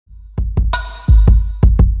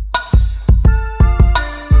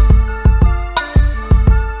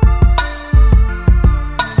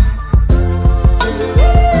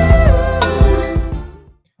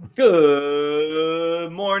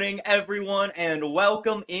and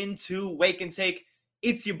welcome into Wake and Take.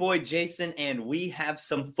 It's your boy Jason, and we have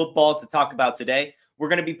some football to talk about today. We're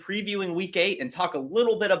going to be previewing Week 8 and talk a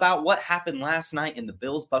little bit about what happened last night in the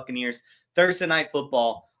Bills-Buccaneers Thursday Night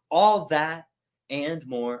Football. All that and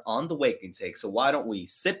more on the Wake and Take. So why don't we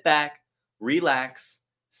sit back, relax,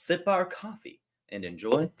 sip our coffee, and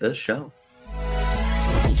enjoy the show.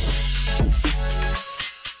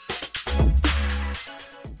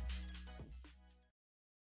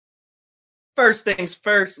 First things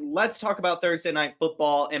first, let's talk about Thursday Night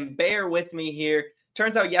Football, and bear with me here.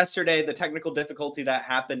 Turns out yesterday, the technical difficulty that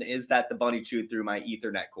happened is that the bunny chewed through my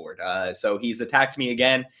Ethernet cord. So he's attacked me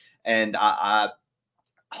again, and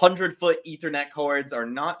 100-foot Ethernet cords are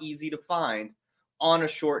not easy to find on a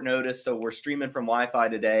short notice. So we're streaming from Wi-Fi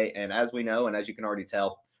today, and as we know, and as you can already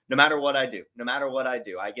tell, no matter what I do,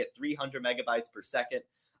 I get 300 megabytes per second.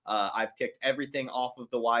 I've kicked everything off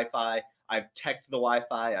of the Wi-Fi. I've checked the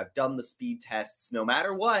Wi-Fi. I've done the speed tests. No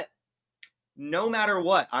matter what,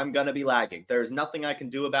 I'm going to be lagging. There's nothing I can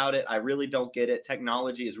do about it. I really don't get it.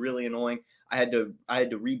 Technology is really annoying. I had to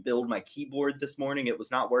rebuild my keyboard this morning. It was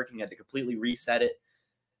not working. I had to completely reset it.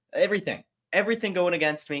 Everything going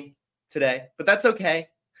against me today. But that's okay.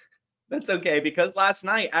 That's okay, because last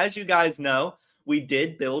night, as you guys know, we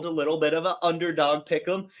did build a little bit of an underdog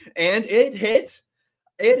pick'em, and it hit.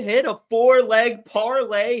 It hit a 4-leg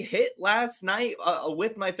parlay hit last night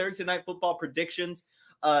with my Thursday Night Football predictions.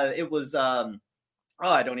 It was, I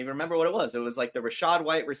don't even remember what it was. It was like the Rachaad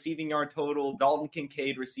White receiving yard total, Dalton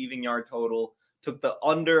Kincaid receiving yard total, took the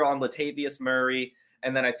under on Latavius Murray,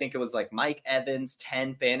 and then I think it was like Mike Evans,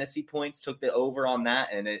 10 fantasy points, took the over on that,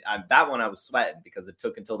 and that one I was sweating because it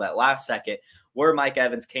took until that last second where Mike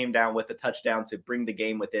Evans came down with a touchdown to bring the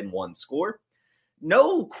game within one score.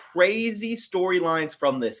 No crazy storylines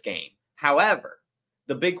from this game. However,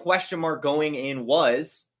 the big question mark going in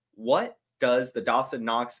was, what does the Dawson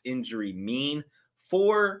Knox injury mean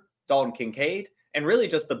for Dalton Kincaid and really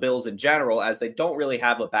just the Bills in general, as they don't really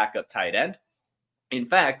have a backup tight end? In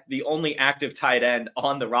fact, the only active tight end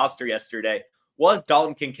on the roster yesterday was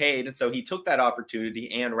Dalton Kincaid, and so he took that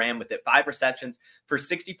opportunity and ran with it. 5 receptions for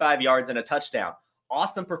 65 yards and a touchdown.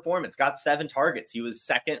 Awesome performance. Got 7 targets. He was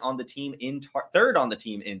third on the team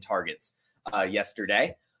in targets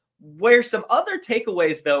yesterday. Where some other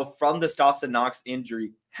takeaways, though, from this Dawson Knox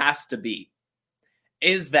injury has to be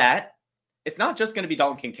is that it's not just going to be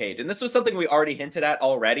Dalton Kincaid. And this was something we already hinted at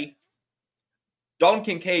already. Dalton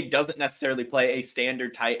Kincaid doesn't necessarily play a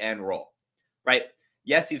standard tight end role, right?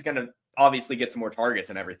 Yes, he's going to obviously get some more targets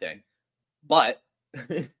and everything, but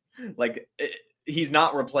he's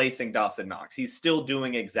not replacing Dawson Knox. He's still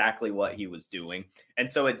doing exactly what he was doing. And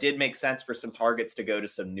so it did make sense for some targets to go to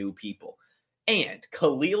some new people. And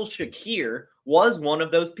Khalil Shakir was one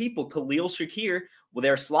of those people. Khalil Shakir,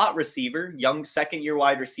 their slot receiver, young second-year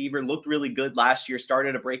wide receiver, looked really good last year,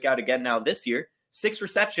 started to break out again now this year. 6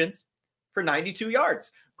 receptions for 92 yards.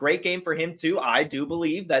 Great game for him too. I do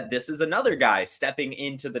believe that this is another guy stepping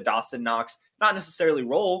into the Dawson Knox, not necessarily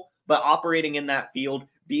role, but operating in that field,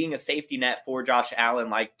 being a safety net for Josh Allen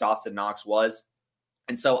like Dawson Knox was.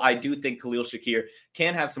 And so I do think Khalil Shakir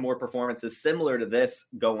can have some more performances similar to this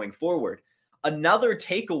going forward. Another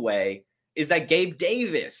takeaway is that Gabe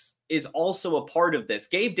Davis is also a part of this.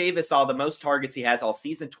 Gabe Davis saw the most targets he has all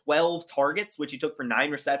season, 12 targets, which he took for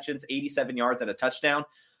 9 receptions, 87 yards, and a touchdown.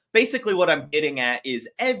 Basically what I'm getting at is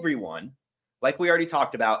everyone, like we already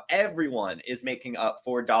talked about, everyone is making up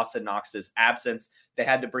for Dawson Knox's absence. They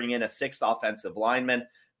had to bring in a 6th offensive lineman.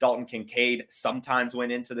 Dalton Kincaid sometimes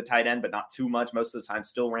went into the tight end, but not too much. Most of the time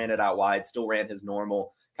still ran it out wide, still ran his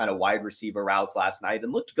normal kind of wide receiver routes last night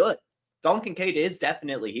and looked good. Dalton Kincaid is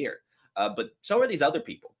definitely here, but so are these other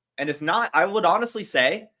people. And it's not, I would honestly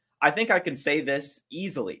say, I think I can say this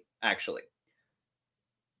easily, actually.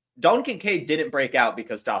 Dalton Kincaid didn't break out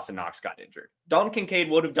because Dawson Knox got injured. Dalton Kincaid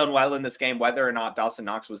would have done well in this game, whether or not Dawson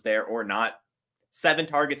Knox was there or not. 7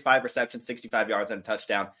 targets, 5 receptions, 65 yards, and a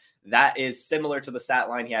touchdown. That is similar to the stat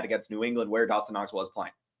line he had against New England where Dawson Knox was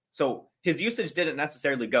playing. So his usage didn't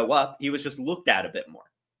necessarily go up. He was just looked at a bit more.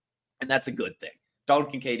 And that's a good thing.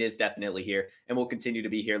 Dalton Kincaid is definitely here and will continue to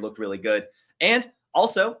be here. Looked really good. And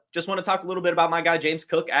also, just want to talk a little bit about my guy, James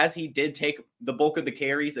Cook, as he did take the bulk of the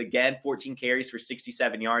carries. Again, 14 carries for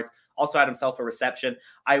 67 yards. Also had himself a reception.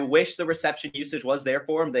 I wish the reception usage was there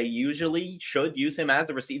for him. They usually should use him as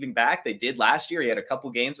a receiving back. They did last year. He had a couple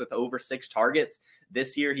games with over 6 targets.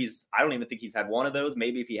 This year, I don't even think he's had one of those.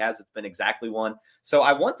 Maybe if he has, it's been exactly one. So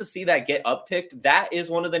I want to see that get upticked. That is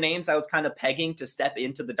one of the names I was kind of pegging to step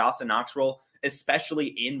into the Dawson Knox role, especially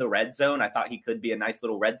in the red zone. I thought he could be a nice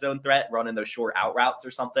little red zone threat, running those short out routes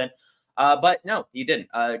or something. But no, he didn't.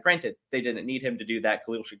 Granted, they didn't need him to do that.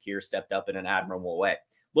 Khalil Shakir stepped up in an admirable way.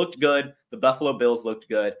 Looked good. The Buffalo Bills looked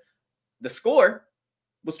good. The score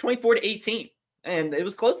was 24-18. And it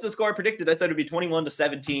was close to the score I predicted. I said it would be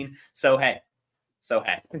 21-17. So, hey.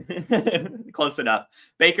 Close enough.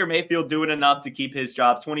 Baker Mayfield doing enough to keep his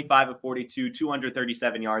job. 25 of 42,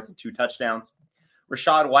 237 yards and 2 touchdowns.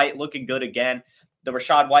 Rachaad White looking good again. The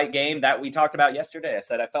Rachaad White game that we talked about yesterday. I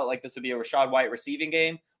said I felt like this would be a Rachaad White receiving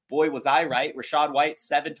game. Boy, was I right. Rachaad White,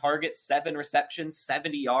 7 targets, 7 receptions,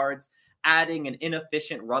 70 yards, adding an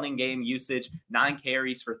inefficient running game usage, 9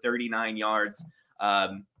 carries for 39 yards.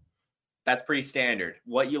 That's pretty standard.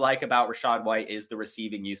 What you like about Rachaad White is the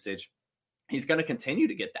receiving usage. He's going to continue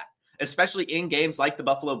to get that, especially in games like the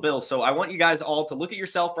Buffalo Bills. So I want you guys all to look at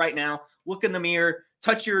yourself right now, look in the mirror,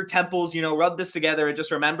 touch your temples, rub this together, and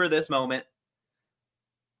just remember this moment.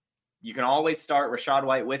 You can always start Rachaad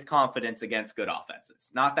White with confidence against good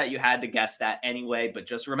offenses. Not that you had to guess that anyway, but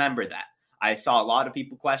just remember that. I saw a lot of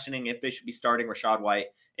people questioning if they should be starting Rachaad White.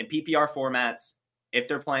 In PPR formats, if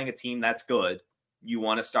they're playing a team that's good, you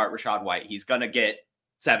want to start Rachaad White. He's going to get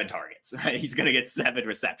 7 targets, right? He's going to get 7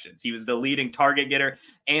 receptions. He was the leading target getter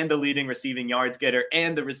and the leading receiving yards getter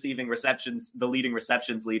and the leading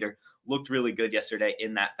receptions leader. Looked really good yesterday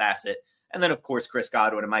in that facet. And then, of course, Chris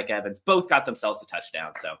Godwin and Mike Evans both got themselves a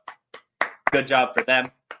touchdown. So good job for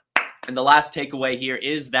them. And the last takeaway here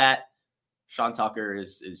is that Sean Tucker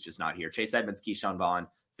is just not here. Chase Edmonds, Keyshawn Vaughn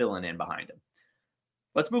filling in behind him.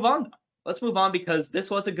 Let's move on. Let's move on because this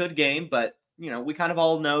was a good game, but we kind of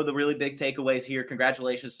all know the really big takeaways here.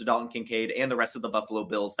 Congratulations to Dalton Kincaid and the rest of the Buffalo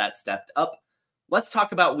Bills that stepped up. Let's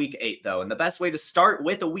talk about Week 8, though. And the best way to start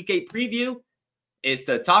with a Week 8 preview is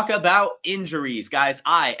to talk about injuries. Guys,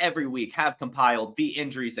 every week, have compiled the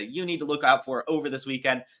injuries that you need to look out for over this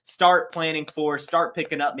weekend. Start planning for, start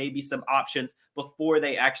picking up maybe some options before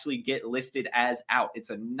they actually get listed as out.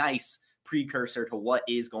 It's a nice precursor to what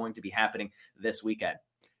is going to be happening this weekend.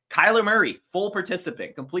 Kyler Murray, full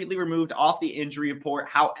participant, completely removed off the injury report.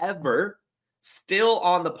 However, still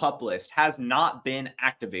on the PUP list, has not been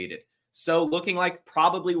activated. So looking like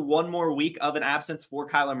probably one more week of an absence for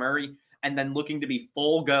Kyler Murray and then looking to be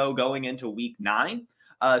full go going into Week 9.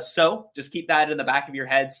 So just keep that in the back of your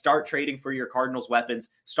head. Start trading for your Cardinals weapons.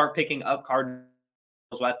 Start picking up Cardinals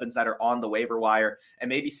weapons that are on the waiver wire and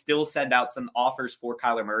maybe still send out some offers for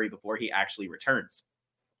Kyler Murray before he actually returns.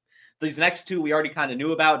 These next 2 we already kind of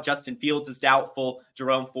knew about. Justin Fields is doubtful.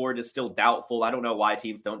 Jerome Ford is still doubtful. I don't know why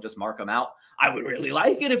teams don't just mark him out. I would really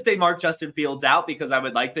like it if they mark Justin Fields out because I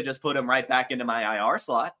would like to just put him right back into my IR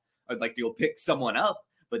slot. I'd like to go pick someone up.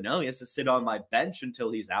 But no, he has to sit on my bench until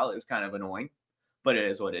he's out. It was kind of annoying, but it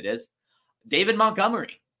is what it is. David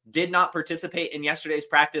Montgomery did not participate in yesterday's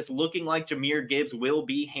practice, looking like Jahmyr Gibbs will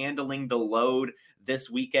be handling the load this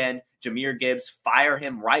weekend. Jahmyr Gibbs, fire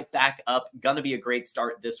him right back up. Gonna be a great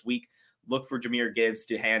start this week. Look for Jahmyr Gibbs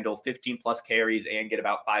to handle 15 plus carries and get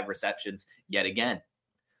about 5 receptions yet again.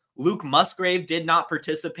 Luke Musgrave did not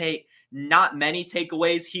participate. Not many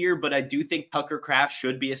takeaways here, but I do think Tucker Kraft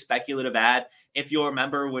should be a speculative add. If you'll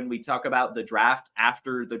remember when we talk about the draft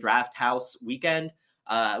after the Draft House weekend,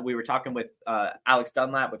 we were talking with Alex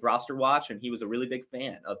Dunlap with Roster Watch, and he was a really big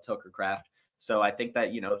fan of Tucker Kraft. So I think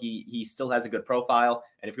that, he still has a good profile.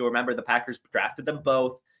 And if you'll remember, the Packers drafted them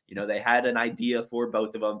both. They had an idea for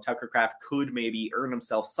both of them. Tucker Kraft could maybe earn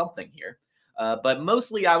himself something here. But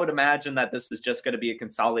mostly I would imagine that this is just going to be a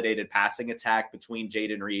consolidated passing attack between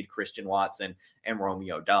Jaden Reed, Christian Watson, and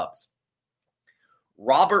Romeo Doubs.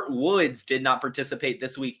 Robert Woods did not participate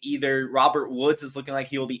this week either. Robert Woods is looking like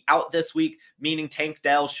he will be out this week, meaning Tank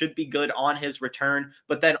Dell should be good on his return.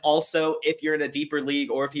 But then also, if you're in a deeper league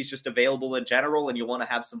or if he's just available in general and you want to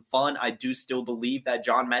have some fun, I do still believe that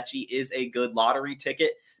John Mechie is a good lottery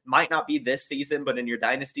ticket. Might not be this season, but in your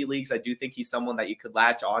dynasty leagues, I do think he's someone that you could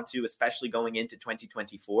latch onto, especially going into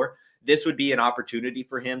 2024. This would be an opportunity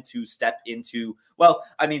for him to step into,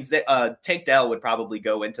 Tank Dell would probably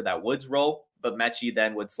go into that Woods role, but Mechie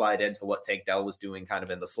then would slide into what Tank Dell was doing kind of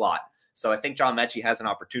in the slot. So I think John Mechie has an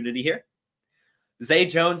opportunity here. Zay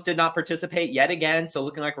Jones did not participate yet again, so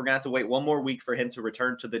looking like we're going to have to wait one more week for him to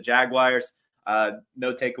return to the Jaguars.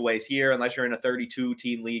 No takeaways here. Unless you're in a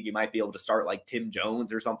 32-team league, you might be able to start like Tim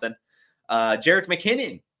Jones or something. Jerick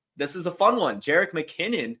McKinnon. This is a fun one. Jerick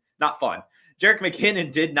McKinnon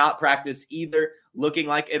did not practice either. Looking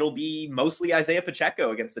like it'll be mostly Isaiah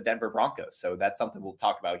Pacheco against the Denver Broncos. So that's something we'll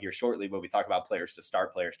talk about here shortly when we talk about players to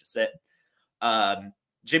start, players to sit.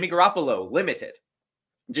 Jimmy Garoppolo, limited.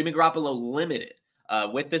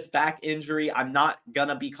 With this back injury, I'm not going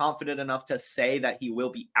to be confident enough to say that he will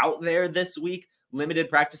be out there this week. limited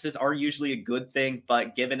practices are usually a good thing,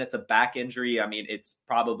 but given it's a back injury, I mean, it's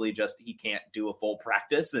probably just he can't do a full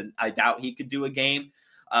practice, and I doubt he could do a game.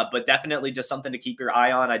 But definitely just something to keep your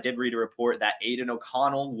eye on. I did read a report that Aiden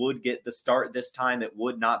O'Connell would get the start this time. It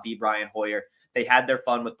would not be Brian Hoyer. They had their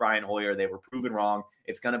fun with Brian Hoyer. They were proven wrong.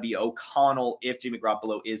 It's going to be O'Connell if Jimmy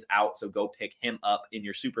Garoppolo is out, so go pick him up in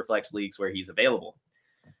your Superflex leagues where he's available.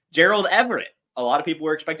 Gerald Everett. A lot of people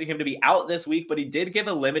were expecting him to be out this week, but he did give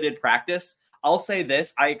a limited practice. I'll say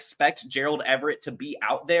this. I expect Gerald Everett to be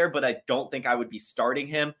out there, but I don't think I would be starting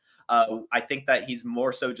him. I think that he's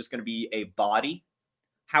more so just going to be a body.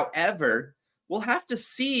 However, we'll have to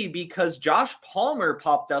see because Josh Palmer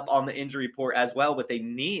popped up on the injury report as well with a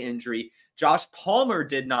knee injury. Josh Palmer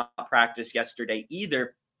did not practice yesterday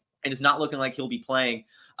either and is not looking like he'll be playing.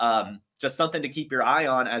 Just something to keep your eye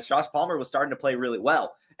on as Josh Palmer was starting to play really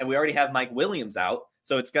well. And we already have Mike Williams out.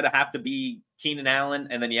 So it's going to have to be Keenan Allen.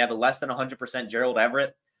 And then you have a less than 100% Gerald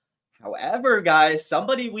Everett. However, guys,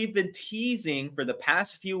 somebody we've been teasing for the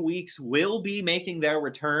past few weeks will be making their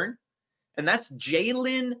return. And that's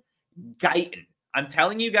Jalen Guyton. I'm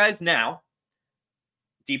telling you guys now,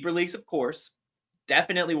 deeper leagues, of course,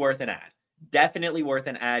 definitely worth an ad. Definitely worth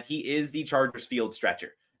an ad. He is the Chargers field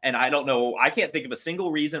stretcher. And I don't know, I can't think of a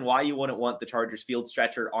single reason why you wouldn't want the Chargers field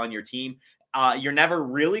stretcher on your team. You're never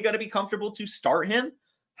really going to be comfortable to start him.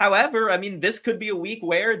 However, I mean, this could be a week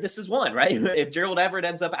where this is one, right? If Gerald Everett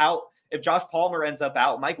ends up out, if Josh Palmer ends up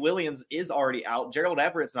out, Mike Williams is already out. Gerald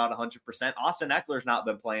Everett's not 100%. Austin Eckler's not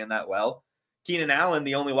been playing that well. Keenan Allen,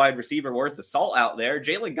 the only wide receiver worth the salt out there.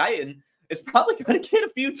 Jalen Guyton is probably going to get a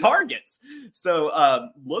few targets. So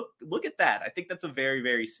look at that. I think that's a very,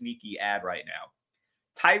 very sneaky ad right now.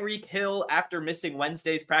 Tyreek Hill, after missing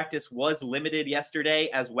Wednesday's practice, was limited yesterday,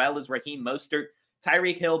 as well as Raheem Mostert.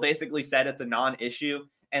 Tyreek Hill basically said it's a non-issue.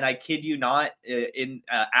 And I kid you not,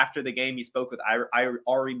 after the game, he spoke with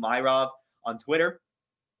Ari Myrov on Twitter.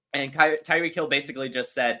 And Tyreek Hill basically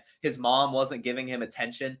just said his mom wasn't giving him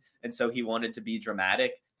attention. And so he wanted to be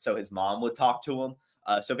dramatic. So his mom would talk to him.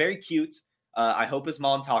 So very cute. I hope his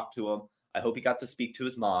mom talked to him. I hope he got to speak to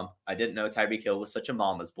his mom. I didn't know Tyreek Hill was such a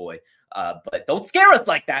mama's boy. But don't scare us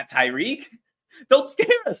like that, Tyreek. Don't scare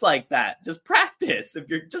us like that. Just practice.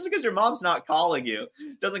 Just because your mom's not calling you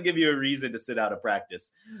doesn't give you a reason to sit out of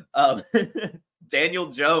practice. Daniel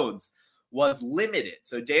Jones was limited.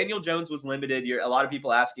 So Daniel Jones was limited. A lot of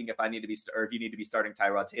people asking if you need to be starting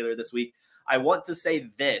Tyrod Taylor this week. I want to say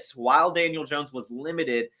this. While Daniel Jones was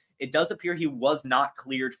limited, it does appear he was not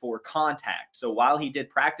cleared for contact. So while he did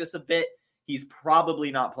practice a bit, he's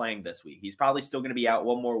probably not playing this week. He's probably still going to be out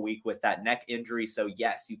one more week with that neck injury. So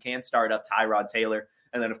yes, you can start up Tyrod Taylor.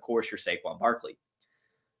 And then, of course, your Saquon Barkley.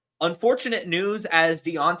 Unfortunate news as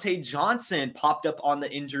Deontay Johnson popped up on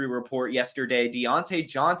the injury report yesterday. Deontay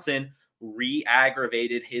Johnson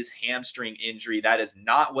re-aggravated his hamstring injury. That is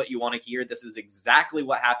not what you want to hear. This is exactly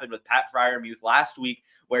what happened with Pat Freiermuth last week,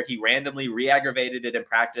 where he randomly re-aggravated it in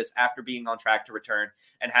practice after being on track to return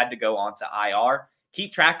and had to go on to IR.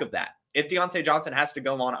 Keep track of that. If Deontay Johnson has to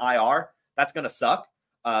go on IR, that's going to suck.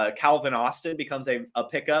 Calvin Austin becomes a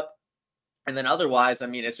pickup. And then otherwise, I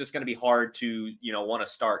mean, it's just going to be hard to, want to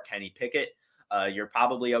start Kenny Pickett. You're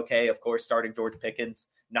probably okay, of course, starting George Pickens.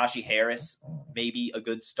 Najee Harris, maybe a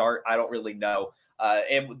good start. I don't really know.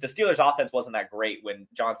 And the Steelers' offense wasn't that great when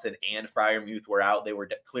Johnson and Freiermuth were out. They were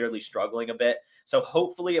clearly struggling a bit. So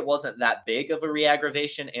hopefully it wasn't that big of a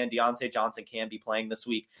re-aggravation, and Deontay Johnson can be playing this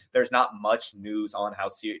week. There's not much news on how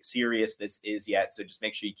serious this is yet, so just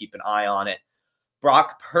make sure you keep an eye on it.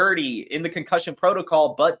 Brock Purdy in the concussion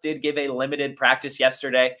protocol, but did give a limited practice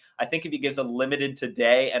yesterday. I think if he gives a limited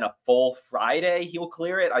today and a full Friday, he'll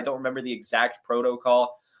clear it. I don't remember the exact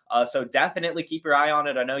protocol. So definitely keep your eye on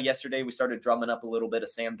it. I know yesterday we started drumming up a little bit of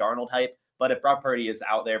Sam Darnold hype, but if Brock Purdy is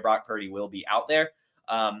out there, Brock Purdy will be out there.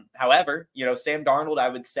 However, Sam Darnold, I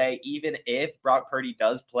would say, even if Brock Purdy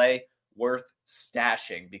does play, worth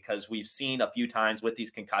stashing, because we've seen a few times with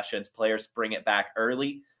these concussions, players bring it back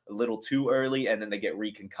early, a little too early, and then they get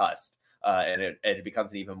reconcussed, and it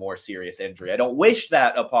becomes an even more serious injury. I don't wish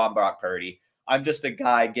that upon Brock Purdy. I'm just a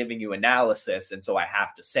guy giving you analysis, and so I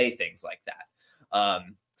have to say things like that.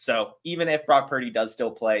 So even if Brock Purdy does still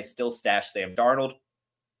play, still stash Sam Darnold.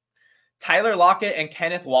 Tyler Lockett and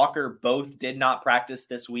Kenneth Walker both did not practice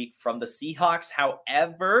this week from the Seahawks.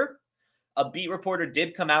 However, a beat reporter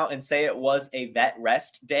did come out and say it was a vet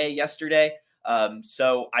rest day yesterday.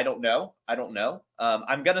 So I don't know.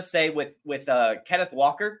 I'm going to say with Kenneth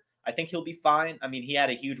Walker, I think he'll be fine. I mean, he had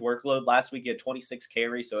a huge workload last week. He had 26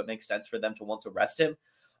 carries, so it makes sense for them to want to rest him.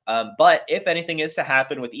 But if anything is to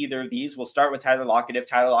happen with either of these, we'll start with Tyler Lockett. If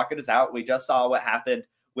Tyler Lockett is out, we just saw what happened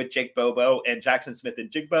with Jake Bobo and Jackson Smith and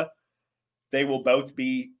Jigba. They will both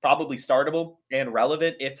be probably startable and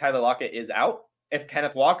relevant if Tyler Lockett is out. If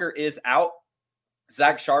Kenneth Walker is out,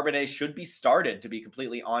 Zach Charbonnet should be started, to be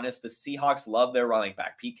completely honest. The Seahawks love their running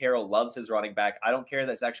back. Pete Carroll loves his running back. I don't care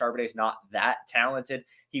that Zach Charbonnet is not that talented.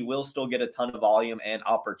 He will still get a ton of volume and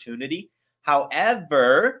opportunity.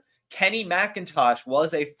 However, Kenny McIntosh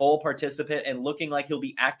was a full participant and looking like he'll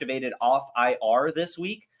be activated off IR this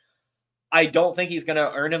week. I don't think he's going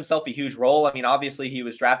to earn himself a huge role. I mean, obviously, he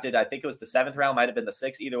was drafted, I think it was the 7th round, might have been the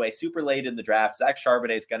 6th. Either way, super late in the draft. Zach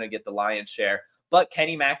Charbonnet is going to get the lion's share. But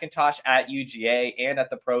Kenny McIntosh at UGA and at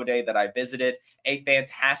the pro day that I visited, a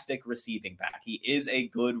fantastic receiving back. He is a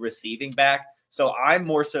good receiving back. So I'm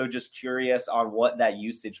more so just curious on what that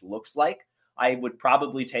usage looks like. I would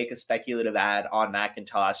probably take a speculative ad on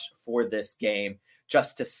McIntosh for this game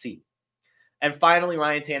just to see. And finally,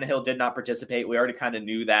 Ryan Tannehill did not participate. We already kind of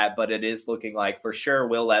knew that, but it is looking like for sure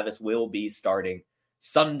Will Levis will be starting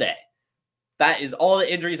Sunday. That is all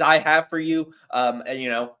the injuries I have for you.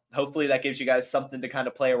 And, hopefully that gives you guys something to kind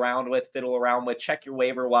of play around with, fiddle around with, check your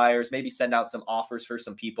waiver wires, maybe send out some offers for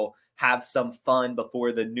some people, have some fun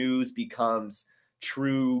before the news becomes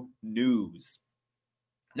true news.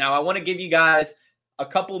 Now, I want to give you guys I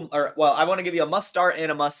want to give you a must start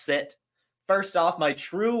and a must sit. First off, my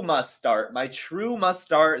true must start.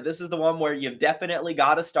 This is the one where you've definitely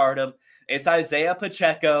got to start him. It's Isaiah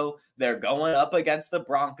Pacheco. They're going up against the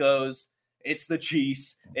Broncos. It's the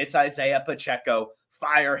Chiefs. It's Isaiah Pacheco.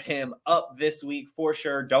 Fire him up this week for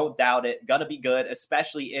sure. Don't doubt it. Gonna be good,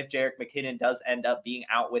 especially if Jerick McKinnon does end up being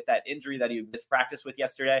out with that injury that he missed practice with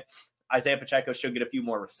yesterday. Isaiah Pacheco should get a few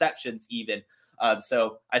more receptions even.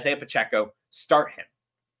 So Isaiah Pacheco, start him.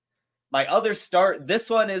 My other start, this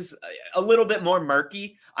one is a little bit more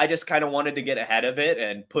murky. I just kind of wanted to get ahead of it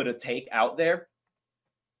and put a take out there.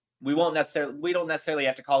 We don't necessarily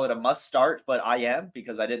have to call it a must start, but I am,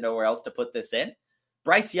 because I didn't know where else to put this in.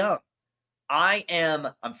 Bryce Young. I'm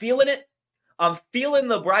feeling it. I'm feeling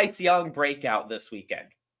the Bryce Young breakout this weekend.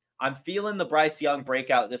 The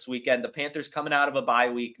Panthers coming out of a bye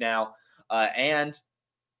week now, and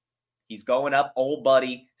he's going up old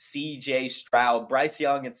buddy CJ Stroud. Bryce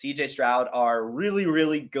Young and CJ Stroud are really,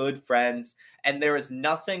 really good friends, and there is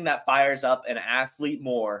nothing that fires up an athlete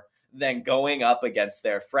more than going up against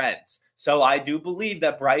their friends. So I do believe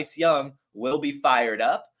that Bryce Young will be fired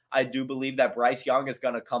up. I do believe that Bryce Young is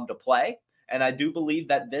going to come to play. And I do believe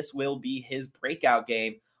that this will be his breakout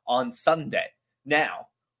game on Sunday. Now,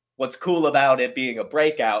 what's cool about it being a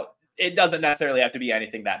breakout, it doesn't necessarily have to be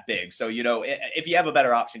anything that big. So, if you have a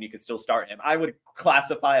better option, you can still start him. I would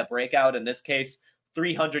classify a breakout in this case,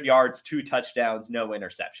 300 yards, 2 touchdowns, no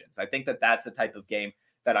interceptions. I think that that's a type of game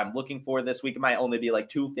that I'm looking for this week. It might only be like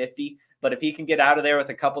 250, but if he can get out of there with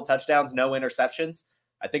a couple touchdowns, no interceptions,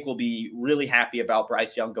 I think we'll be really happy about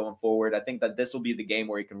Bryce Young going forward. I think that this will be the game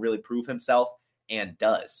where he can really prove himself, and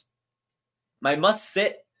does. My must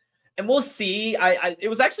sit, and we'll see. It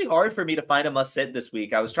was actually hard for me to find a must sit this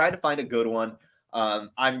week. I was trying to find a good one.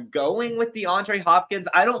 I'm going with DeAndre Hopkins.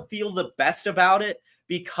 I don't feel the best about it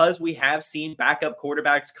because we have seen backup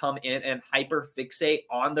quarterbacks come in and hyper fixate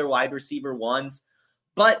on their wide receiver ones.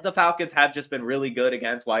 But the Falcons have just been really good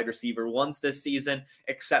against wide receiver ones this season,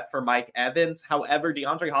 except for Mike Evans. However,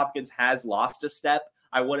 DeAndre Hopkins has lost a step.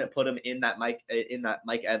 I wouldn't put him in that Mike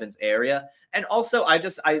Evans area. And also,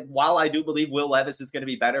 while I do believe Will Levis is going to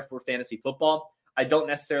be better for fantasy football, I don't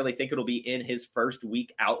necessarily think it'll be in his first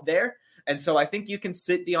week out there. And so I think you can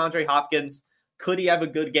sit DeAndre Hopkins. Could he have a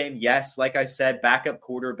good game? Yes. Like I said, backup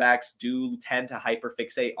quarterbacks do tend to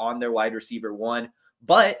hyperfixate on their wide receiver one.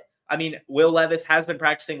 But Will Levis has been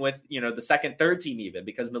practicing with, the second, third team even,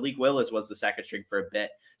 because Malik Willis was the second string for a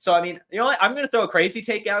bit. So, you know what? I'm going to throw a crazy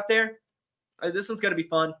take out there. This one's going to be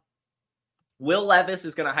fun. Will Levis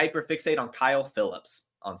is going to hyperfixate on Kyle Phillips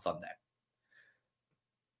on Sunday.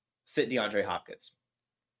 Sit DeAndre Hopkins.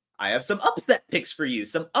 I have some upset picks for you,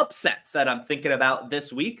 some upsets that I'm thinking about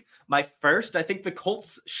this week. My first, I think the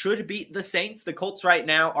Colts should beat the Saints. The Colts right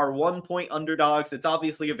now are 1-point underdogs. It's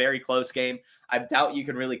obviously a very close game. I doubt you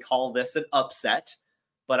can really call this an upset,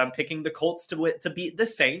 but I'm picking the Colts to beat the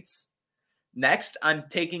Saints. Next, I'm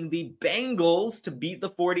taking the Bengals to beat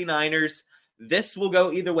the 49ers. This will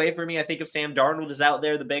go either way for me. I think if Sam Darnold is out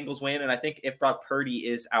there, the Bengals win. And I think if Brock Purdy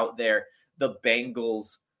is out there, the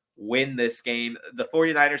Bengals win this game. The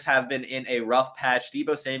 49ers have been in a rough patch.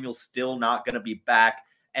 Deebo Samuel's still not going to be back.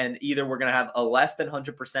 And either we're going to have a less than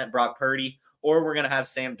 100% Brock Purdy, or we're going to have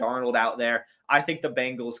Sam Darnold out there. I think the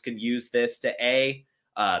Bengals can use this to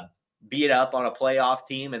beat up on a playoff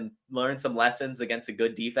team and learn some lessons against a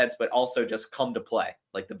good defense, but also just come to play.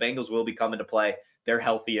 Like, the Bengals will be coming to play. They're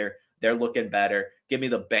healthier. They're looking better. Give me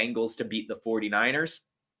the Bengals to beat the 49ers.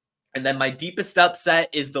 And then my deepest upset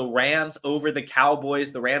is the Rams over the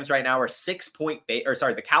Cowboys. The Rams right now are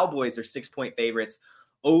the Cowboys are 6-point favorites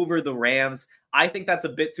over the Rams. I think that's a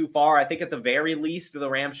bit too far. I think at the very least, the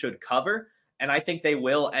Rams should cover, and I think they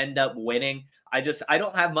will end up winning. I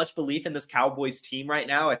don't have much belief in this Cowboys team right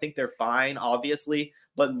now. I think they're fine, obviously,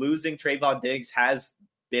 but losing Trayvon Diggs has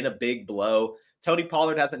been a big blow. Tony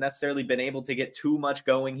Pollard hasn't necessarily been able to get too much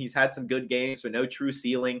going. He's had some good games, but no true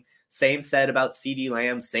ceiling. Same said about CeeDee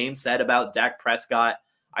Lamb. Same said about Dak Prescott.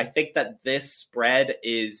 I think that this spread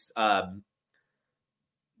is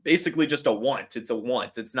basically just a want. It's a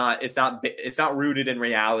want. It's not rooted in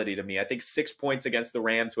reality to me. I think 6 points against the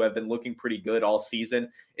Rams, who have been looking pretty good all season,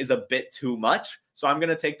 is a bit too much. So I'm going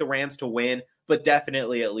to take the Rams to win, but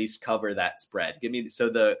definitely at least cover that spread. So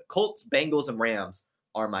the Colts, Bengals, and Rams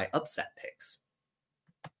are my upset picks.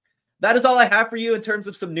 That is all I have for you in terms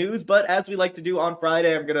of some news, but as we like to do on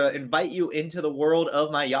Friday, I'm going to invite you into the world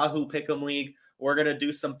of my Yahoo Pick'em League. We're going to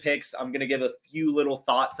do some picks. I'm going to give a few little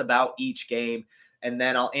thoughts about each game, and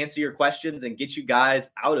then I'll answer your questions and get you guys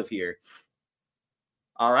out of here.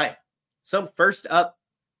 All right. So first up,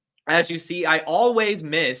 as you see, I always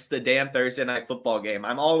miss the damn Thursday night football game.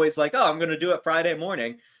 I'm always like, I'm going to do it Friday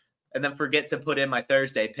morning, and then forget to put in my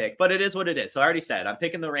Thursday pick, but it is what it is. So I already said, I'm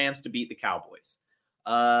picking the Rams to beat the Cowboys.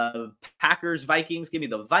 Packers, Vikings, give me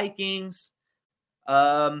the Vikings.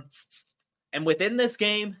 And within this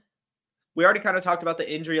game, we already kind of talked about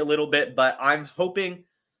the injury a little bit, but I'm hoping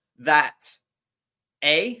that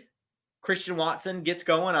Christian Watson gets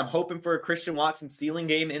going. I'm hoping for a Christian Watson ceiling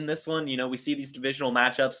game in this one. You know, we see these divisional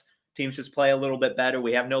matchups. Teams just play a little bit better.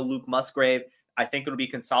 We have no Luke Musgrave. I think it'll be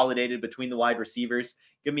consolidated between the wide receivers.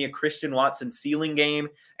 Give me a Christian Watson ceiling game.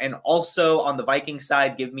 And also on the Viking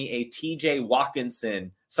side, give me a TJ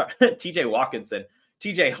Hawkinson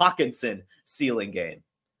ceiling game.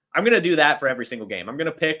 I'm going to do that for every single game. I'm going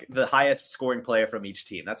to pick the highest scoring player from each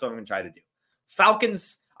team. That's what I'm going to try to do.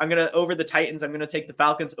 Falcons, over the Titans. I'm going to take the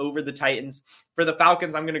Falcons over the Titans. For the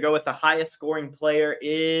Falcons, I'm going to go with the highest scoring player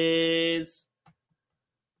is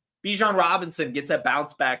Bijan Robinson. Gets a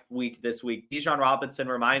bounce back week this week. Bijan Robinson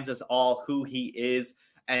reminds us all who he is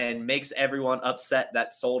and makes everyone upset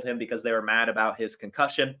that sold him because they were mad about his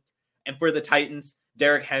concussion. And for the Titans,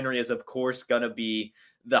 Derrick Henry is, of course, going to be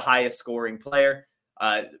the highest scoring player.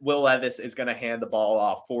 Will Levis is going to hand the ball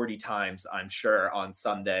off 40 times, I'm sure, on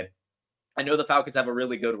Sunday. I know the Falcons have a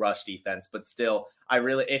really good rush defense, but still,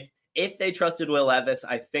 if they trusted Will Levis,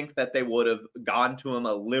 I think that they would have gone to him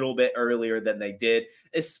a little bit earlier than they did,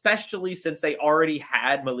 especially since they already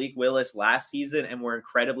had Malik Willis last season and were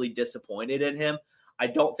incredibly disappointed in him. I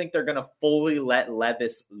don't think they're going to fully let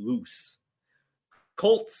Levis loose.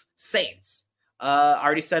 Colts, Saints. I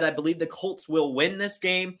already said I believe the Colts will win this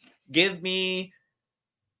game. Give me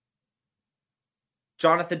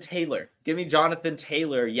Jonathan Taylor. Give me Jonathan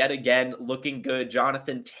Taylor yet again, looking good.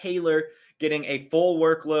 Jonathan Taylor getting a full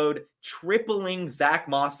workload, tripling Zach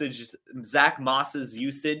Moss's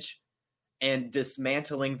usage and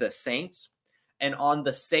dismantling the Saints. And on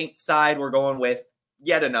the Saints side, we're going with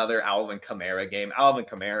yet another Alvin Kamara game. Alvin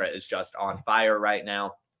Kamara is just on fire right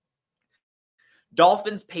now.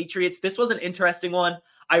 Dolphins, Patriots. This was an interesting one.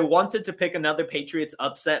 I wanted to pick another Patriots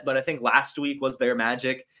upset, but I think last week was their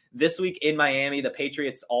magic. This week in Miami, the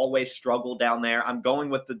Patriots always struggle down there. I'm going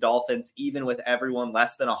with the Dolphins, even with everyone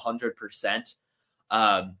less than 100%.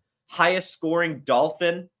 Highest scoring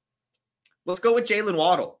Dolphin. Let's go with Jalen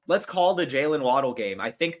Waddle. Let's call the Jalen Waddle game.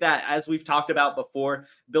 I think that, as we've talked about before,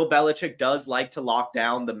 Bill Belichick does like to lock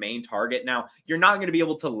down the main target. Now, you're not going to be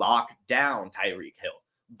able to lock down Tyreek Hill,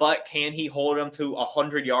 but can he hold him to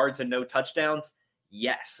 100 yards and no touchdowns?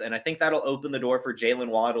 Yes, and I think that'll open the door for Jalen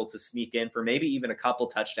Waddle to sneak in for maybe even a couple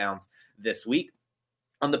touchdowns this week.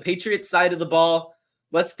 On the Patriots side of the ball,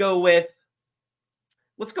 let's go with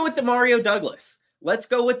Demario Douglas. Let's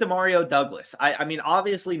go with Demario Douglas. I mean,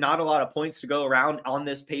 obviously not a lot of points to go around on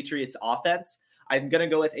this Patriots offense. I'm going to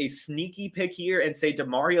go with a sneaky pick here and say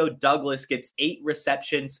Demario Douglas gets 8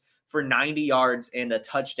 receptions for 90 yards and a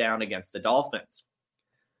touchdown against the Dolphins.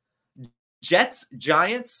 Jets,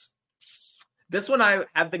 Giants. This one I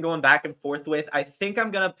have been going back and forth with. I think I'm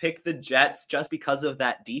going to pick the Jets just because of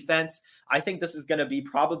that defense. I think this is going to be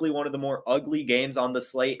probably one of the more ugly games on the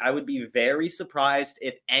slate. I would be very surprised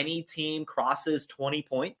if any team crosses 20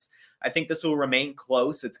 points. I think this will remain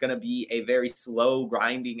close. It's going to be a very slow,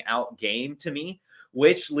 grinding out game to me,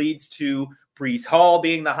 which leads to Breece Hall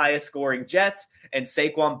being the highest scoring Jet and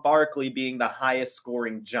Saquon Barkley being the highest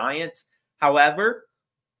scoring Giant. However,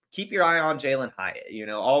 keep your eye on Jalen Hyatt.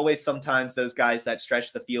 Always sometimes those guys that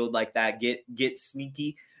stretch the field like that get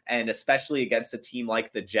sneaky, and especially against a team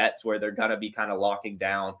like the Jets where they're going to be kind of locking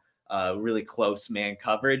down really close man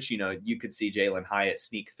coverage. You could see Jalen Hyatt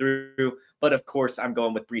sneak through. But of course, I'm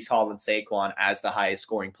going with Breece Hall and Saquon as the highest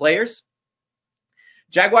scoring players.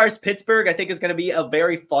 Jaguars Pittsburgh, I think, is going to be a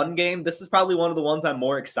very fun game. This is probably one of the ones I'm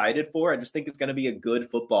more excited for. I just think it's going to be a good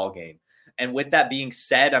football game. And with that being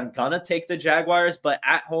said, I'm going to take the Jaguars, but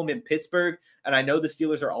at home in Pittsburgh. And I know the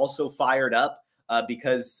Steelers are also fired up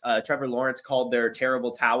because Trevor Lawrence called their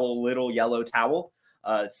terrible towel little yellow towel.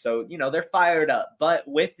 So, they're fired up. But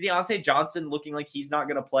with Deontay Johnson looking like he's not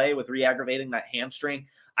going to play with re-aggravating that hamstring,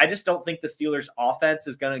 I just don't think the Steelers offense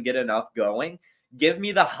is going to get enough going. Give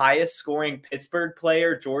me the highest scoring Pittsburgh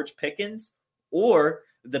player, George Pickens, or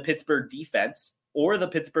the Pittsburgh defense,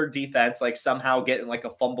 like somehow getting like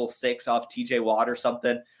a fumble 6 off TJ Watt or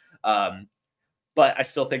something. But I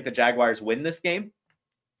still think the Jaguars win this game.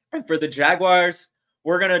 And for the Jaguars,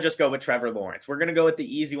 we're going to just go with Trevor Lawrence. We're going to go with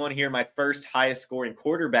the easy one here. My first highest scoring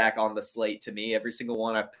quarterback on the slate to me. Every single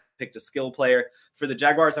one I've picked a skill player. For the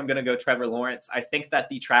Jaguars, I'm going to go Trevor Lawrence. I think that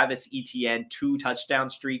the Travis Etienne 2-touchdown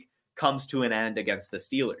streak comes to an end against the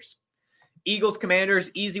Steelers. Eagles Commanders,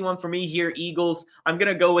 easy one for me here. Eagles, I'm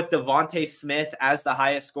going to go with Devontae Smith as the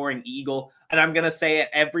highest scoring Eagle. And I'm going to say it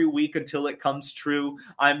every week until it comes true.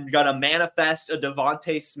 I'm going to manifest a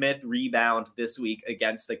Devontae Smith rebound this week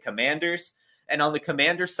against the Commanders. And on the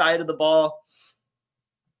Commanders side of the ball,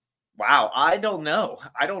 wow, I don't know.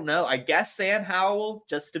 I guess Sam Howell,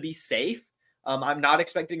 just to be safe. I'm not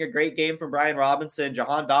expecting a great game from Brian Robinson.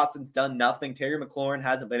 Jahan Dotson's done nothing. Terry McLaurin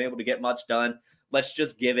hasn't been able to get much done. Let's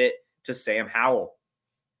just give it to Sam Howell.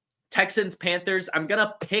 Texans, Panthers. I'm going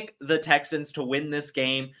to pick the Texans to win this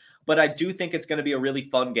game, but I do think it's going to be a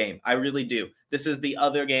really fun game. I really do. This is the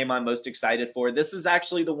other game I'm most excited for. This is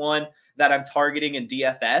actually the one that I'm targeting in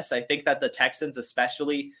DFS. I think that the Texans,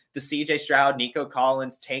 especially the CJ Stroud, Nico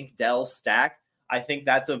Collins, Tank Dell stack, I think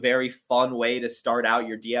that's a very fun way to start out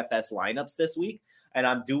your DFS lineups this week, and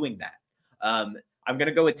I'm doing that. I'm going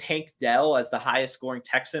to go with Tank Dell as the highest scoring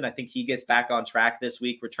Texan. I think he gets back on track this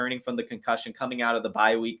week, returning from the concussion, coming out of the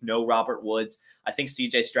bye week. No Robert Woods. I think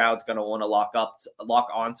CJ Stroud's going to want to lock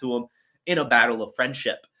onto him in a battle of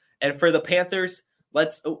friendship. And for the Panthers, I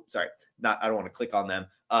don't want to click on them.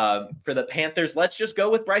 For the Panthers, let's just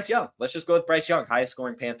go with Bryce Young. Highest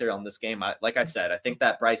scoring Panther on this game. Like I said, I think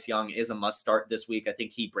that Bryce Young is a must start this week. I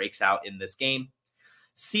think he breaks out in this game.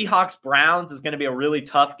 Seahawks Browns is going to be a really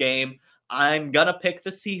tough game. I'm going to pick the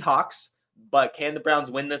Seahawks, but can the Browns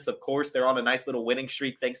win this? Of course, they're on a nice little winning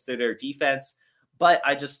streak thanks to their defense. But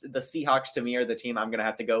the Seahawks to me are the team I'm going to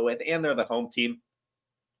have to go with, and they're the home team.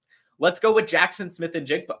 Let's go with Jackson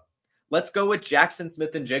Smith-Njigba. As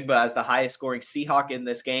the highest scoring Seahawk in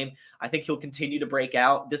this game. I think he'll continue to break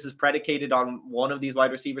out. This is predicated on one of these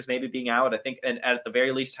wide receivers maybe being out. I think, and at the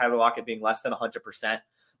very least, Tyler Lockett being less than 100%.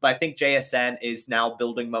 But I think JSN is now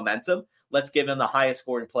building momentum. Let's give him the highest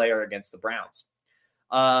scoring player against the Browns.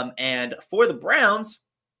 And for the Browns,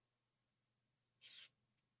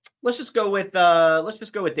 let's just go with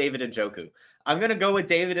David Njoku. I'm going to go with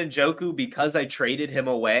David Njoku because I traded him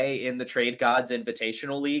away in the Trade Gods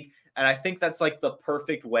Invitational League. And I think that's like the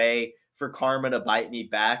perfect way for karma to bite me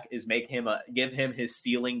back, is give him his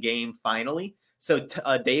ceiling game finally. So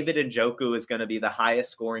David Njoku is going to be the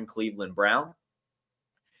highest scoring Cleveland Brown.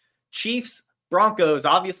 Chiefs, Broncos,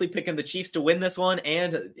 obviously picking the Chiefs to win this one,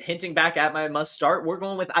 and hinting back at my must start, we're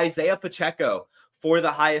going with Isaiah Pacheco for the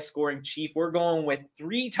highest scoring Chief. We're going with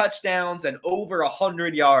 3 touchdowns and over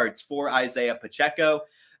 100 yards for Isaiah Pacheco.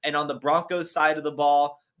 And on the Broncos side of the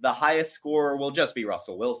ball, the highest scorer will just be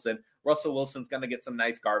Russell Wilson. Russell Wilson's going to get some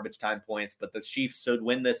nice garbage time points, but the Chiefs should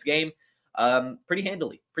win this game pretty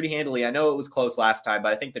handily. I know it was close last time,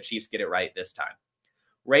 but I think the Chiefs get it right this time.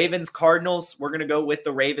 Ravens, Cardinals, we're going to go with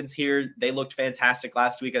the Ravens here. They looked fantastic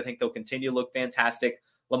last week. I think they'll continue to look fantastic.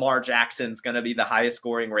 Lamar Jackson's going to be the highest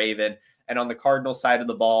scoring Raven. And on the Cardinals side of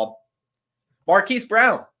the ball, Marquise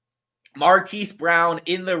Brown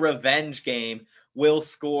in the revenge game will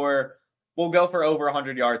go for over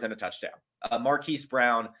 100 yards and a touchdown. Marquise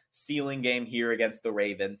Brown, ceiling game here against the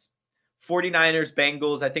Ravens. 49ers,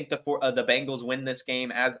 Bengals. I think the Bengals win this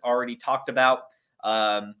game, as already talked about.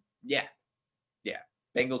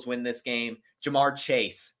 Bengals win this game. Jamar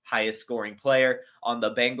Chase, highest scoring player on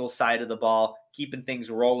the Bengals side of the ball, keeping things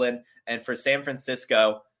rolling. And for San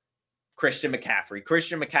Francisco, Christian McCaffrey.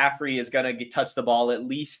 Christian McCaffrey is going to touch the ball at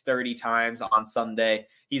least 30 times on Sunday.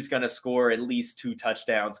 He's going to score at least 2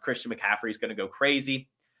 touchdowns. Christian McCaffrey is going to go crazy.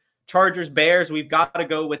 Chargers, Bears. We've got to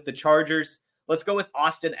go with the Chargers. Let's go with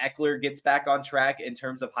Austin Eckler gets back on track in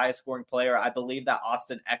terms of highest scoring player. I believe that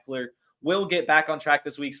Austin Eckler will get back on track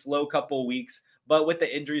this week, slow couple weeks, but with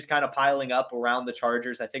the injuries kind of piling up around the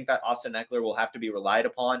Chargers, I think that Austin Eckler will have to be relied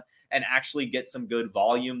upon and actually get some good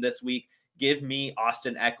volume this week. Give me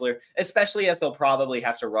Austin Eckler, especially as they'll probably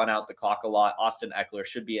have to run out the clock a lot. Austin Eckler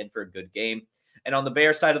should be in for a good game. And on the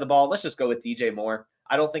Bears side of the ball, let's just go with DJ Moore.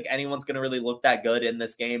 I don't think anyone's going to really look that good in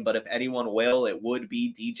this game, but if anyone will, it would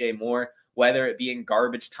be DJ Moore, whether it be in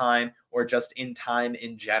garbage time or just in time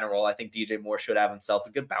in general. I think DJ Moore should have himself a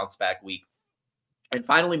good bounce back week. And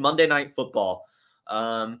finally, Monday Night Football.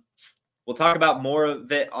 We'll talk about more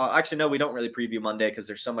of it. Actually, no, we don't really preview Monday because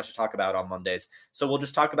there's so much to talk about on Mondays. So we'll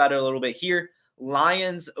just talk about it a little bit here.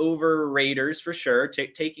 Lions over Raiders for sure.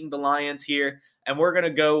 Taking the Lions here. And we're going to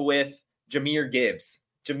go with Jahmyr Gibbs.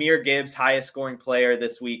 Jahmyr Gibbs, highest scoring player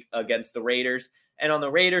this week against the Raiders. And on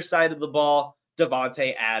the Raiders side of the ball,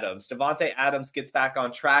 Davante Adams. Davante Adams gets back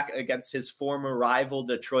on track against his former rival,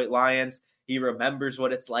 Detroit Lions. He remembers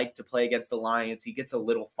what it's like to play against the Lions. He gets a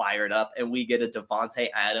little fired up, and we get a Davante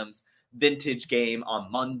Adams vintage game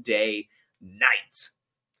on Monday night.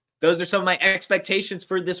 Those are some of my expectations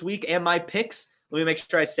for this week and my picks. Let me make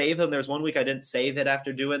sure I save them. There's one week I didn't save it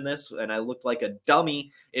after doing this, and I looked like a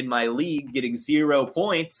dummy in my league getting 0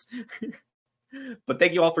 points. But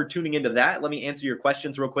thank you all for tuning into that. Let me answer your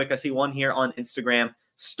questions real quick. I see one here on Instagram.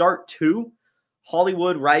 Start 2.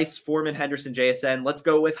 Hollywood, Rice, Foreman, Henderson, JSN. Let's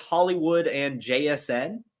go with Hollywood and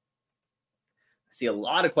JSN. I see a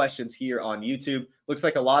lot of questions here on YouTube. Looks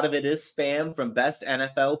like a lot of it is spam from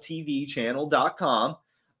bestnfltvchannel.com.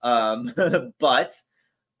 But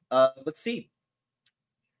let's see.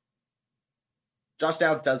 Josh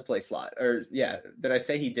Downs does play slot. Or, yeah, did I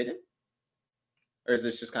say he didn't? Or is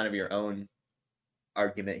this just kind of your own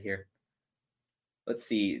argument here? Let's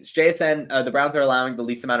see. It's JSN, the Browns are allowing the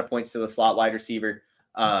least amount of points to the slot wide receiver.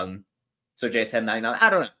 So JSN 99.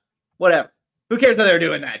 I don't know. Whatever. Who cares if they're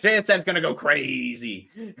doing that? JSN's going to go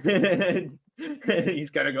crazy.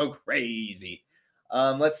 He's going to go crazy.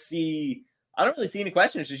 Let's see. I don't really see any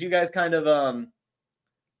questions. Just you guys kind of,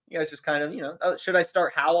 should I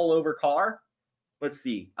start Howell over Carr? Let's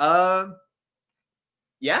see.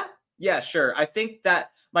 Yeah, sure. I think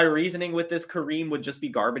that my reasoning with this, Kareem, would just be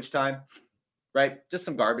garbage time, right? Just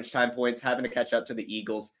some garbage time points, having to catch up to the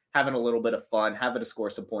Eagles, having a little bit of fun, having to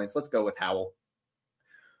score some points. Let's go with Howell.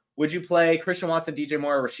 Would you play Christian Watson, DJ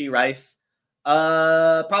Moore, or Rashee Rice?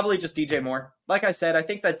 Probably just DJ Moore. Like I said, I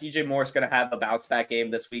think that DJ Moore is going to have a bounce back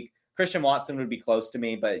game this week. Christian Watson would be close to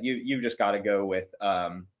me, but you've just got to go with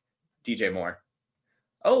DJ Moore.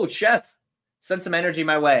 Oh, Chef, send some energy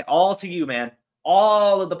my way. All to you, man.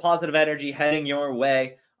 All of the positive energy heading your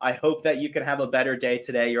way. I hope that you can have a better day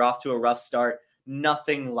today. You're off to a rough start.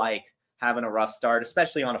 Nothing like having a rough start,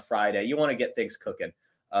 especially on a Friday. You want to get things cooking.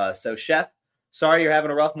 So, Chef, sorry you're having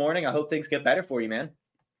a rough morning. I hope things get better for you, man.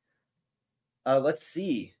 Let's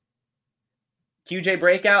see. QJ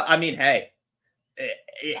breakout. I mean, hey,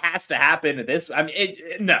 it has to happen.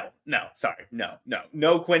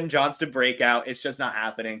 No Quentin Johnston breakout. It's just not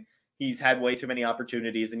happening. He's had way too many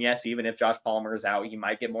opportunities. And yes, even if Josh Palmer is out, he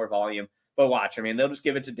might get more volume. But watch, I mean, they'll just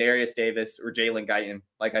give it to Darius Davis or Jalen Guyton.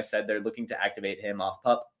 Like I said, they're looking to activate him off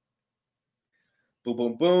PUP. Boom,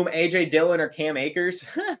 boom, boom. AJ Dillon or Cam Akers?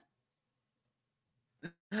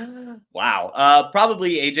 Wow.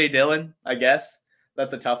 Probably AJ Dillon, I guess.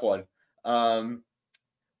 That's a tough one. Boom,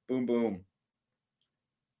 boom.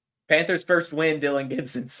 Panthers first win, Dylan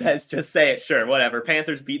Gibson says. Just say it. Sure, whatever.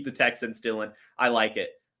 Panthers beat the Texans, Dylan. I like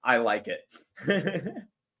it.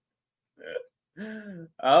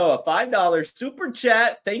 Oh, a $5 super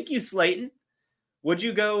chat. Thank you, Slayton. Would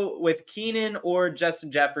you go with Keenan or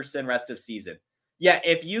Justin Jefferson rest of season? Yeah,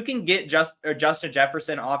 if you can get Justin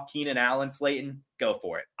Jefferson off Keenan Allen, Slayton, go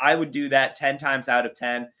for it. I would do that 10 times out of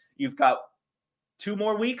 10. You've got 2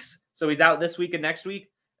 more weeks, so he's out this week and next week,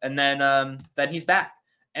 and then he's back.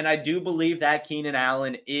 And I do believe that Keenan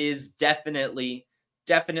Allen is definitely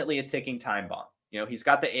a ticking time bomb. You know, he's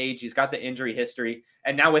got the age, he's got the injury history.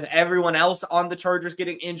 And now with everyone else on the Chargers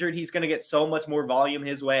getting injured, he's going to get so much more volume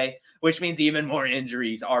his way, which means even more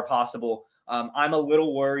injuries are possible. I'm a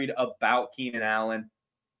little worried about Keenan Allen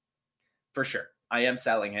for sure. I am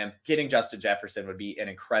selling him. Getting Justin Jefferson would be an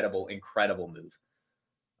incredible move.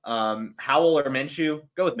 Howell or Minshew?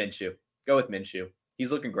 Go with Minshew.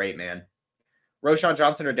 He's looking great, man. Roschon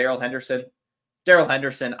Johnson or Darrell Henderson? Darrell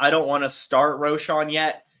Henderson. I don't want to start Roschon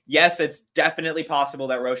yet. Yes, it's definitely possible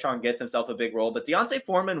that Roschon gets himself a big role, but Deontay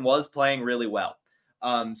Foreman was playing really well.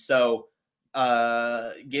 So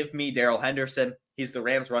give me Darrell Henderson. He's the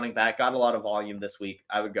Rams running back, got a lot of volume this week.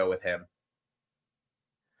 I would go with him.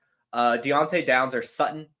 Deontay Downs or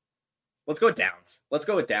Sutton. Let's go with Downs. Let's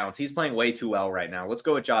go with Downs. He's playing way too well right now. Let's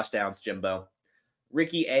go with Josh Downs, Jimbo.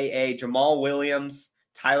 Ricky A.A., Jamal Williams,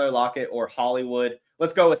 Tyler Lockett, or Hollywood.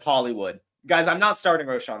 Let's go with Hollywood. Guys, I'm not starting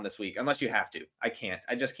Roschon this week unless you have to. I can't.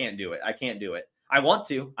 I just can't do it. I can't do it. I want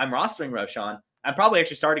to. I'm rostering Roschon. I'm probably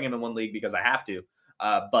actually starting him in one league because I have to.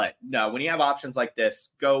 But no, when you have options like this,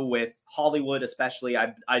 go with Hollywood especially.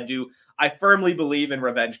 I firmly believe in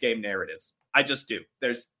revenge game narratives. I just do.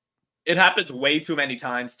 It happens way too many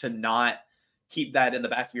times to not keep that in the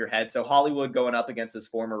back of your head. So Hollywood going up against his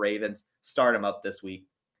former Ravens, start him up this week.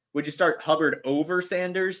 Would you start Hubbard over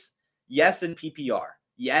Sanders? Yes, in PPR.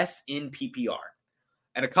 Yes, in PPR.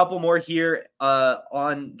 And a couple more here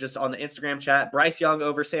on the Instagram chat. Bryce Young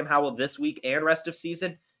over Sam Howell this week and rest of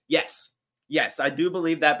season. Yes. Yes, I do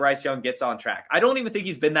believe that Bryce Young gets on track. I don't even think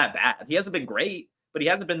he's been that bad. He hasn't been great, but he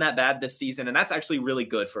hasn't been that bad this season. And that's actually really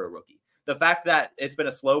good for a rookie. The fact that it's been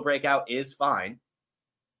a slow breakout is fine.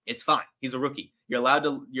 It's fine. He's a rookie. You're allowed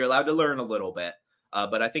to learn a little bit,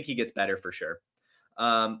 but I think he gets better for sure.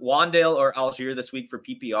 Wandale or Algier this week for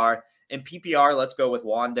PPR. In PPR, let's go with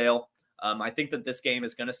Wandale. I think that this game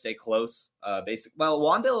is going to stay close.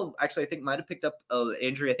 Wandale actually I think might have picked up an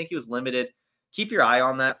injury. I think he was limited. Keep your eye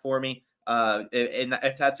on that for me. And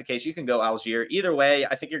if that's the case, you can go Algier. Either way,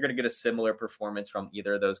 I think you're going to get a similar performance from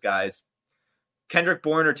either of those guys. Kendrick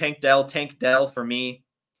Bourne or Tank Dell. Tank Dell for me.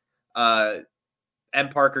 M.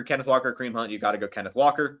 Parker, Kenneth Walker, Kareem Hunt. You got to go Kenneth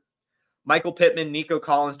Walker. Michael Pittman, Nico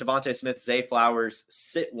Collins, Devontae Smith, Zay Flowers.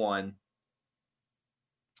 Sit one.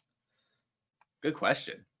 Good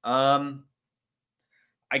question. I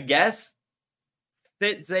guess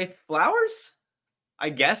sit Zay Flowers.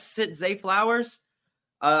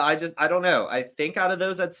 I don't know. I think out of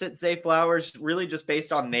those, I'd sit Zay Flowers really just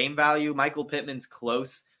based on name value. Michael Pittman's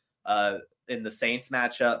close in the Saints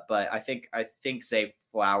matchup, but I think Zay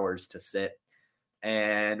Flowers to sit.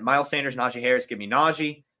 And Miles Sanders, Najee Harris, give me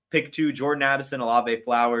Najee. Pick 2, Jordan Addison, Olave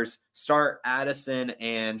Flowers. Start Addison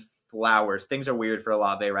and Flowers. Things are weird for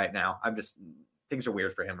Olave right now. Things are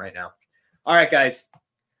weird for him right now. All right, guys.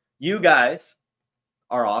 You guys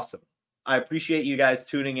are awesome. I appreciate you guys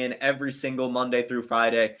tuning in every single Monday through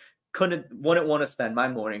Friday. Wouldn't want to spend my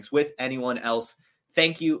mornings with anyone else.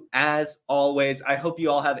 Thank you as always. I hope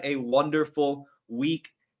you all have a wonderful week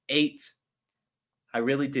 8. I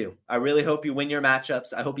really do. I really hope you win your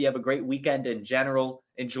matchups. I hope you have a great weekend in general.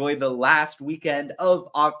 Enjoy the last weekend of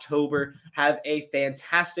October. Have a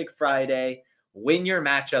fantastic Friday. Win your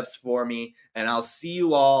matchups for me, and I'll see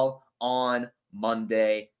you all on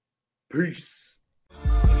Monday. Peace.